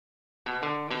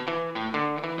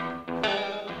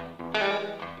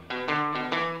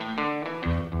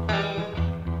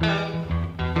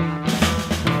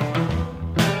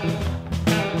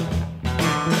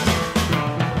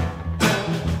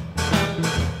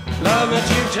Love me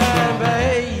two times,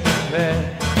 baby.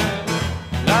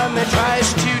 Love me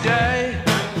twice today.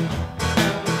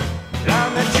 Love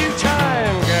me two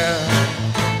times, girl.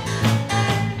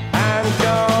 I'm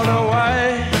gone away.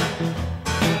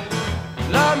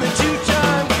 Love me two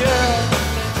times, girl.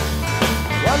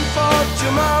 One for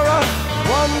tomorrow,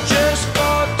 one just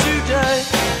for today.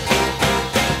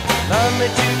 Love me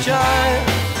two times,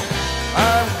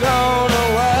 I'm gone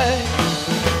away.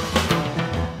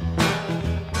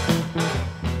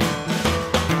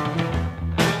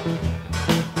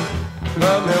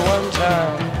 Love me one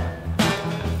time,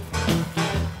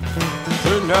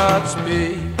 could not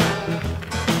speak.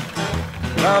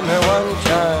 Love me one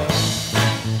time,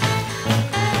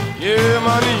 yeah,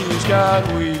 my knees got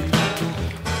weak.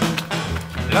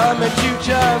 Love me two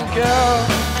times, girl.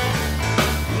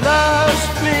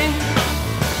 Lost me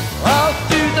all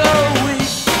through the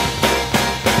week.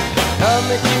 Love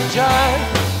me two times,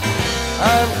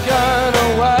 I'm gone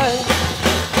away.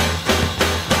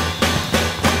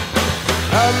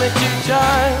 Love me two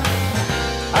times,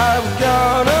 I've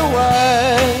gone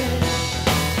away.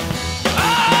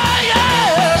 Oh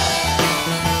yeah!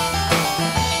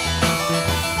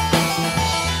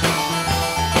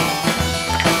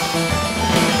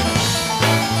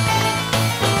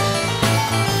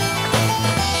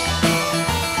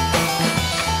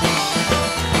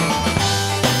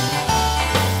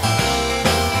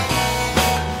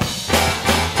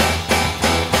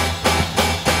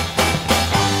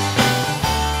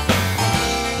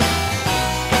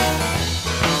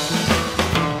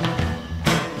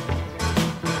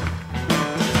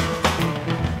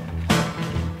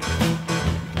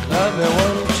 Love me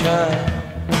one time,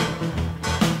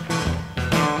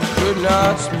 could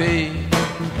not speak.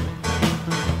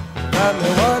 Love me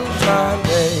one time,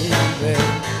 baby.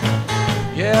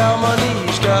 Yeah, my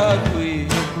knees got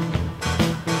weak.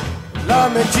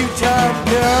 Love me two times,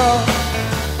 girl.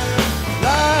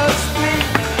 Lost me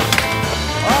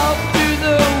all through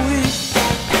the week.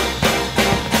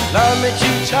 Love me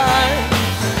two times,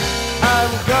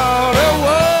 I'm gone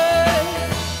away.